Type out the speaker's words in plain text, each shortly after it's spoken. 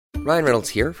Ryan Reynolds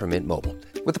here from Mint Mobile.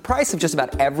 With the price of just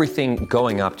about everything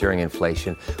going up during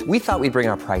inflation, we thought we'd bring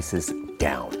our prices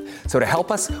down. So to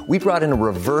help us, we brought in a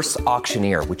reverse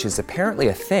auctioneer, which is apparently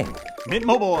a thing. Mint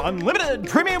Mobile Unlimited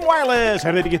Premium Wireless.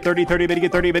 How to get 30, 30, bit to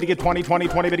get 30, bit to get 20, 20,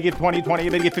 20, bit to get 20, 20,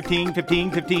 bit to get 15,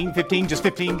 15, 15, 15, just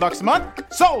 $15 a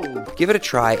month? Sold! Give it a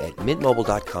try at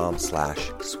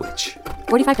mintmobile.com/switch.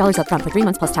 $45 up front for 3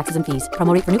 months plus taxes and fees.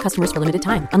 Promo rate for new customers for limited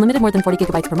time. Unlimited more than 40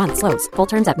 gigabytes per month. Slows full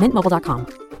terms at mintmobile.com.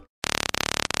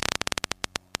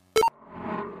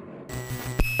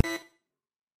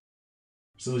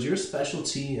 So is your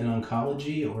specialty in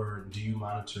oncology, or do you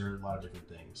monitor a lot of different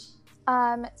things?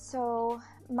 So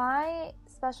my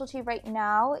specialty right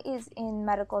now is in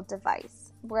medical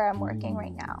device, where I'm working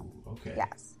right now. Okay.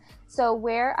 Yes. So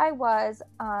where I was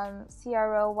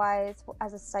CRO-wise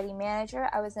as a study manager,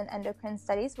 I was in endocrine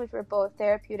studies, which were both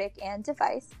therapeutic and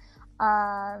device.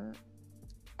 And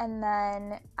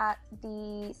then at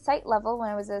the site level, when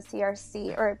I was a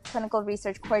CRC or clinical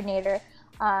research coordinator,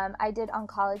 I did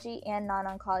oncology and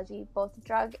non-oncology, both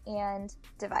drug and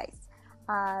device.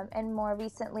 And more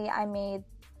recently, I made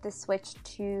the switch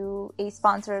to a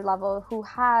sponsor level who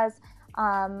has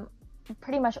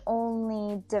pretty much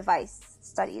only device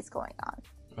studies going on.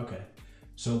 Okay.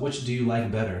 So which do you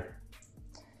like better?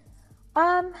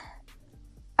 I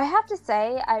have to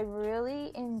say I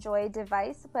really enjoy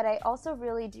device, but I also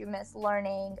really do miss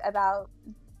learning about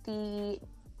the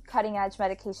cutting edge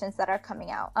medications that are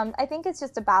coming out. I think it's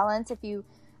just a balance. If you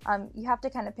have to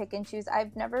kind of pick and choose.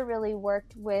 I've never really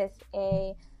worked with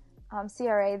a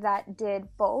CRA that did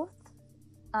both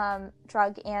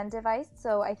drug and device,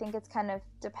 so I think it's kind of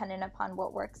dependent upon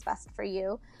what works best for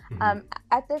you.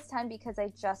 At this time, because I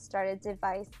just started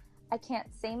device, I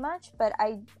can't say much, but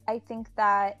I think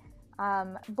that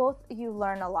both you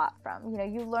learn a lot from.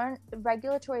 You learn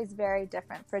regulatory is very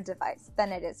different for device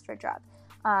than it is for drug.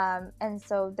 And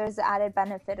so there's the added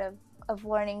benefit of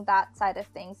learning that side of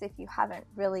things if you haven't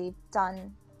really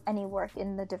done any work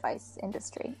in the device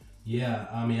industry. Yeah,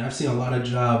 I mean, I've seen a lot of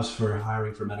jobs for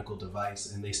hiring for medical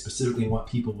device, and they specifically want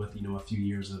people with, a few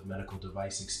years of medical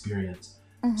device experience.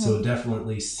 So it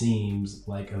definitely seems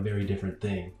like a very different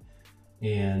thing.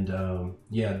 And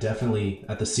yeah, definitely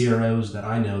at the CROs that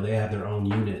I know, they have their own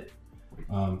unit.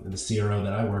 And the CRO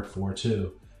that I work for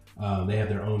too, they have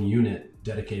their own unit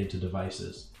dedicated to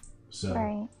devices. So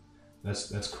right.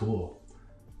 That's cool.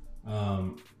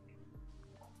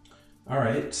 All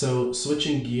right, so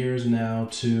switching gears now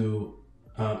to,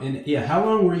 how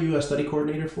long were you a study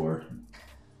coordinator for?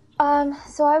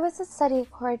 So I was a study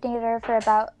coordinator for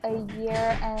about a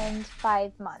year and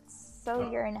 5 months, so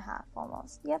a year and a half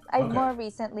almost. Yep, I more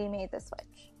recently made the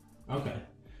switch. Okay,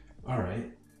 all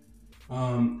right.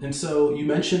 And so you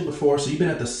mentioned before, so you've been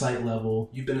at the site level,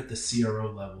 you've been at the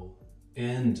CRO level,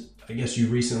 and I guess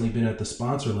you've recently been at the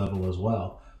sponsor level as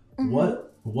well.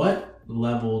 What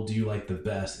level do you like the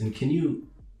best? And can you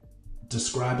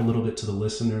describe a little bit to the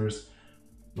listeners,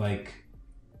 like,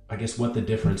 I guess what the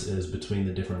difference is between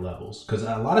the different levels? Because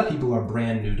a lot of people are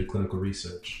brand new to clinical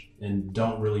research and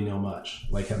don't really know much,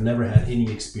 like have never had any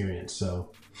experience,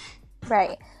 so.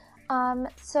 Right.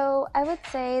 So I would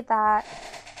say that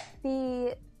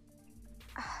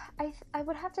I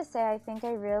would have to say I think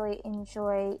I really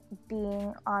enjoy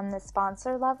being on the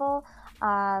sponsor level.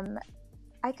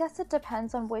 I guess it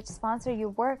depends on which sponsor you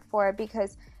work for,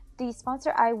 because the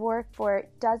sponsor I work for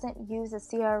doesn't use a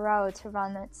CRO to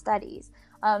run its studies.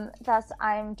 Thus,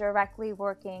 I'm directly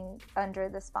working under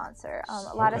the sponsor.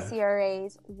 A lot of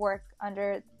CRAs work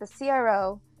under the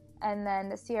CRO, and then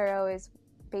the CRO is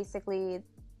basically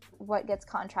what gets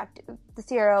contracted. The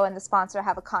CRO and the sponsor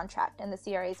have a contract, and the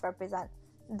CRAs represent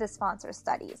the sponsor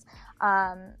studies.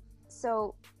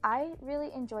 So I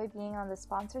really enjoy being on the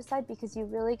sponsor side because you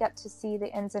really get to see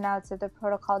the ins and outs of the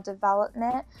protocol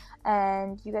development,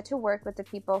 and you get to work with the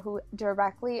people who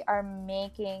directly are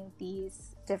making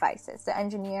these devices, the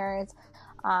engineers.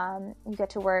 You get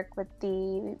to work with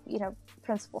the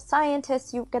principal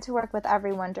scientists. You get to work with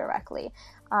everyone directly.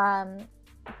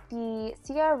 The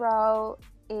CRO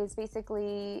is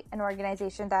basically an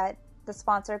organization that the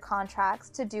sponsor contracts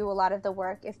to do a lot of the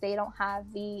work if they don't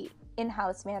have the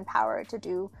in-house manpower to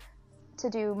do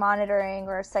monitoring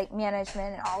or site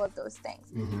management and all of those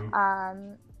things.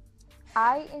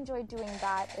 I enjoy doing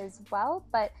that as well,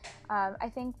 but I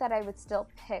think that I would still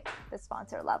pick the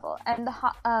sponsor level. And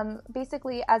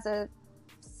basically as a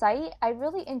site, I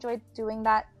really enjoyed doing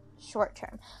that short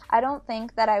term. I don't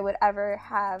think that I would ever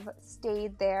have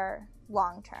stayed there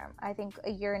long term. I think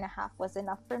a year and a half was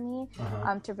enough for me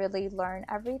to really learn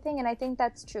everything. And I think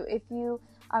that's true. If you,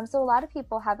 so a lot of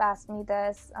people have asked me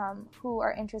this, who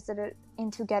are interested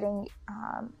into getting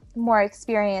more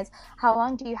experience. How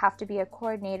long do you have to be a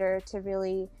coordinator to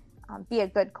really be a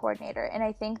good coordinator? And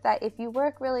I think that if you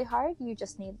work really hard, you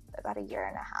just need about a year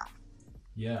and a half.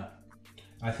 Yeah.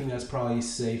 I think that's probably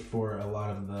safe for a lot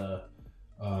of the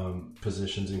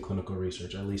positions in clinical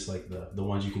research, at least like the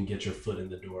ones you can get your foot in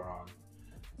the door on.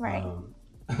 Right.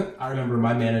 I remember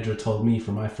my manager told me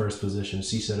for my first position,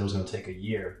 she said it was going to take a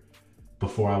year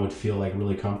before I would feel like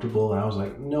really comfortable. And I was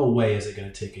like, no way is it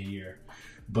going to take a year.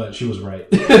 But she was right.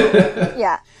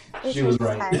 Yeah. She was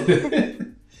right.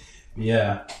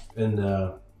 Yeah. And,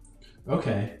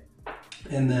 okay.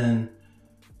 And then,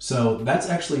 so that's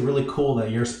actually really cool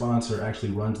that your sponsor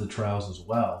actually runs the trials as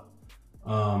well.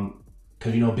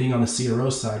 Because, being on the CRO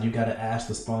side, you got to ask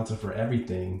the sponsor for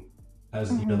everything. As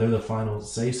they're the final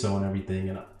say-so and everything,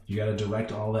 and you got to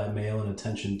direct all that mail and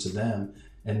attention to them,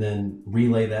 and then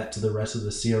relay that to the rest of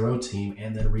the CRO team,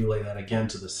 and then relay that again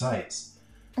to the sites.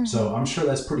 So I'm sure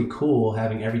that's pretty cool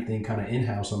having everything kind of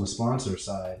in-house on the sponsor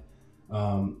side,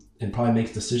 and probably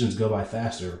makes decisions go by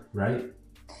faster, right?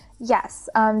 Yes,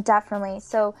 definitely.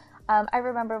 So I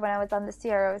remember when I was on the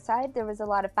CRO side, there was a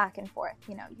lot of back and forth.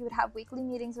 You would have weekly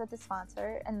meetings with the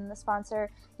sponsor, and the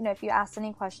sponsor, if you asked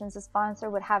any questions, the sponsor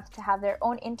would have to have their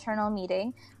own internal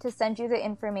meeting to send you the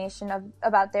information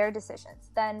about their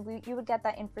decisions. Then you would get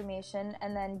that information,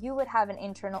 and then you would have an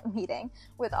internal meeting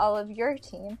with all of your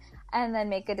team, and then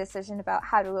make a decision about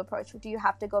how to approach. Do you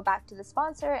have to go back to the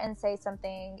sponsor and say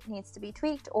something needs to be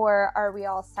tweaked, or are we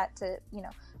all set to,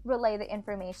 relay the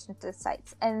information to the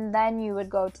sites? And then you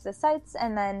would go to the sites,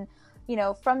 and then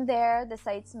from there the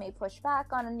sites may push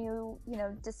back on a new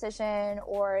decision,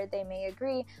 or they may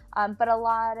agree, but a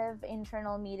lot of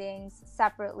internal meetings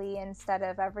separately instead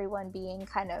of everyone being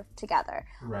kind of together.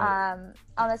 Right.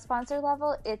 On the sponsor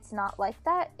level, it's not like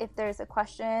that. If there's a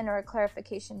question or a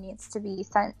clarification needs to be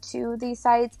sent to these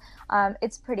sites,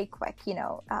 it's pretty quick.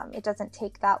 It doesn't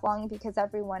take that long because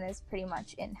everyone is pretty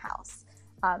much in-house.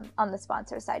 On the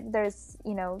sponsor side, there's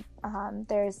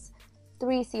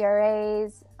 3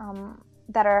 CRAs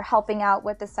that are helping out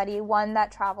with the study. One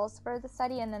that travels for the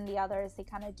study, and then the others, they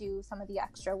kind of do some of the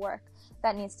extra work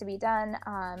that needs to be done.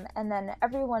 And then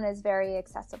everyone is very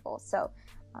accessible. So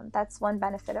that's one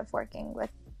benefit of working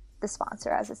with the sponsor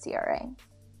as a CRA.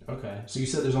 Okay. So you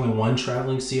said there's only one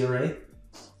traveling CRA?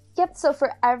 Yep. So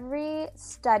for every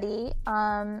study,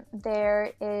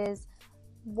 there is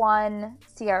one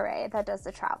CRA that does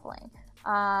the traveling.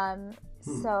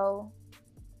 So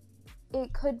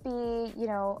it could be,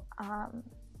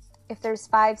 if there's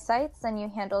 5 sites, then you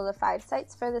handle the 5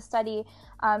 sites for the study.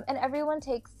 And everyone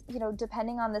takes,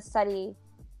 depending on the study,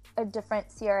 a different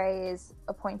CRA is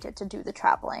appointed to do the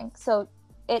traveling. So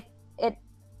it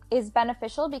is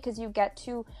beneficial because you get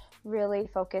to really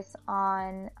focus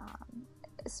on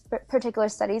particular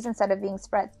studies instead of being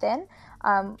spread thin,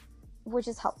 which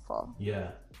is helpful.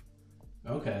 Yeah.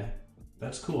 Okay.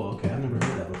 That's cool. Okay. I've never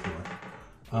heard that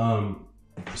before.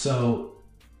 So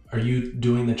are you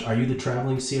the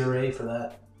traveling CRA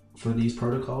for these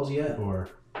protocols yet, or?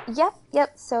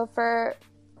 Yep. So for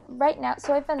right now,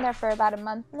 so I've been there for about a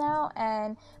month now,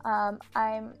 and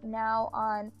I'm now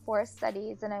on 4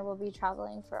 studies, and I will be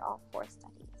traveling for all 4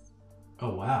 studies.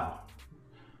 Oh, wow.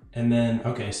 And then,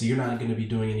 okay, so you're not going to be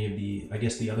doing any of I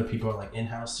guess the other people are like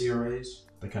in-house CRAs?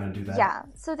 They kind of do that? Yeah,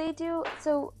 so they do.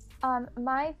 So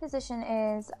my position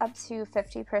is up to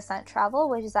 50% travel,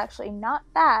 which is actually not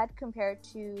bad compared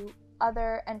to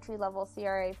other entry-level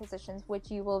CRA positions,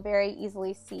 which you will very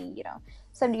easily see,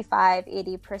 75,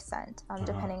 80%,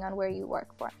 depending on where you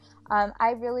work for.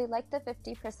 I really like the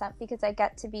 50% because I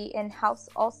get to be in-house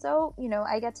also.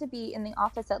 I get to be in the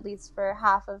office at least for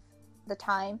half of the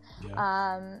time.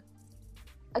 Yeah.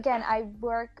 Again,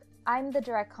 I'm the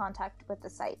direct contact with the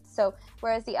site. So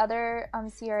whereas the other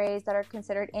CRAs that are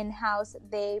considered in-house,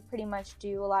 they pretty much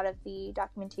do a lot of the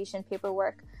documentation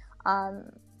paperwork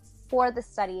for the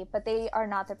study, but they are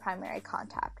not the primary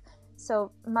contact.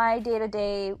 So my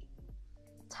day-to-day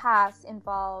tasks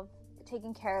involve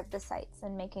taking care of the sites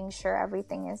and making sure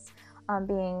everything is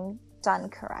being done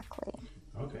correctly.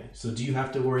 Okay. So do you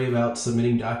have to worry about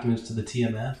submitting documents to the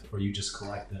TMF, or you just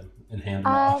collect them and hand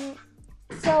them off?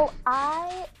 So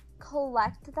I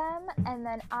collect them and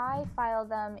then I file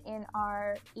them in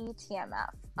our eTMF.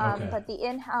 Okay. But the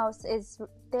in-house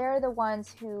they're the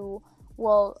ones who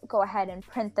will go ahead and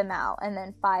print them out and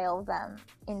then file them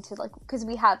into because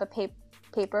we have a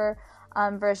paper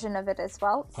version of it as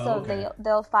well. So okay.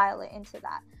 they'll file it into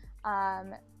that.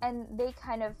 And they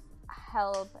kind of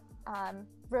help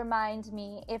remind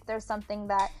me if there's something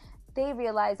that they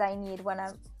realize I need when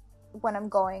I'm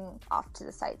going off to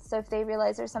the site. So if they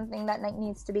realize there's something that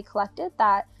needs to be collected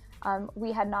that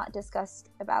we had not discussed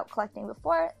about collecting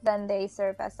before, then they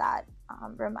serve as that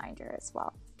reminder as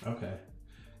well. Okay,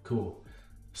 cool.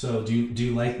 So do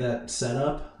you like that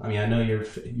setup? I mean, I know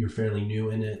you're fairly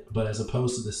new in it, but as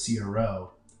opposed to the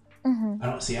CRO, I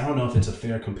don't know if it's a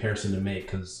fair comparison to make,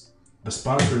 because the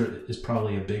sponsor is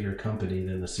probably a bigger company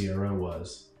than the CRO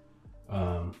was.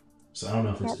 So I don't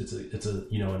know if it's a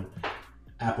an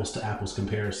apples to apples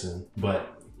comparison,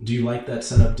 but do you like that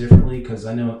setup differently? Because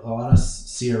I know a lot of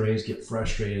CRAs get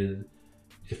frustrated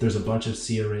if there's a bunch of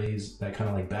CRAs that kind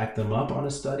of like back them up on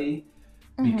a study,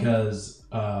 because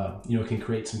it can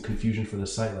create some confusion for the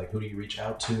site. Like, who do you reach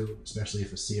out to, especially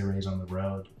if a CRA is on the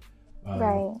road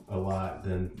a lot?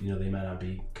 Then they might not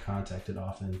be contacted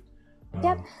often.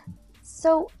 Yep.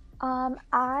 So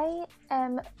I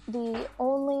am the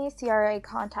only CRA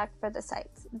contact for the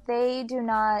sites. They do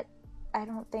not. I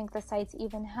don't think the sites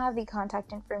even have the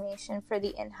contact information for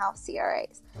the in-house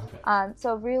CRAs. Okay.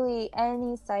 So really,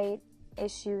 any site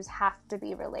issues have to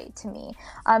be relayed to me.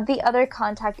 The other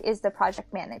contact is the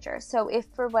project manager. So if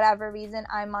for whatever reason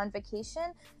I'm on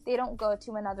vacation, they don't go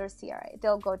to another CRA.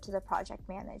 They'll go to the project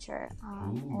manager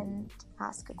and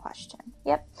ask a question.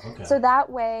 Yep. Okay. So that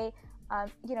way,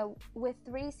 with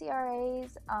 3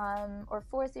 CRAs or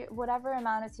 4, whatever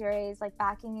amount of CRAs like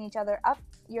backing each other up,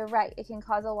 you're right, it can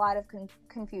cause a lot of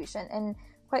confusion. And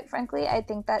quite frankly, I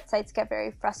think that sites get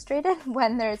very frustrated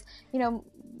when there's,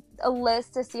 a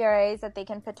list of CRAs that they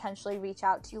can potentially reach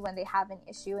out to when they have an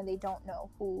issue and they don't know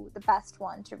who the best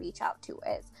one to reach out to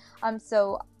is.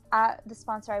 So the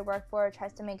sponsor I work for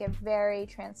tries to make it very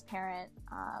transparent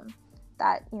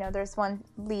that, there's one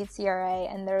lead CRA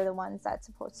and they're the ones that's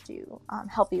supposed to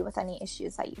help you with any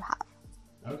issues that you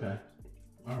have. Okay.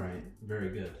 All right. Very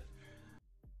good.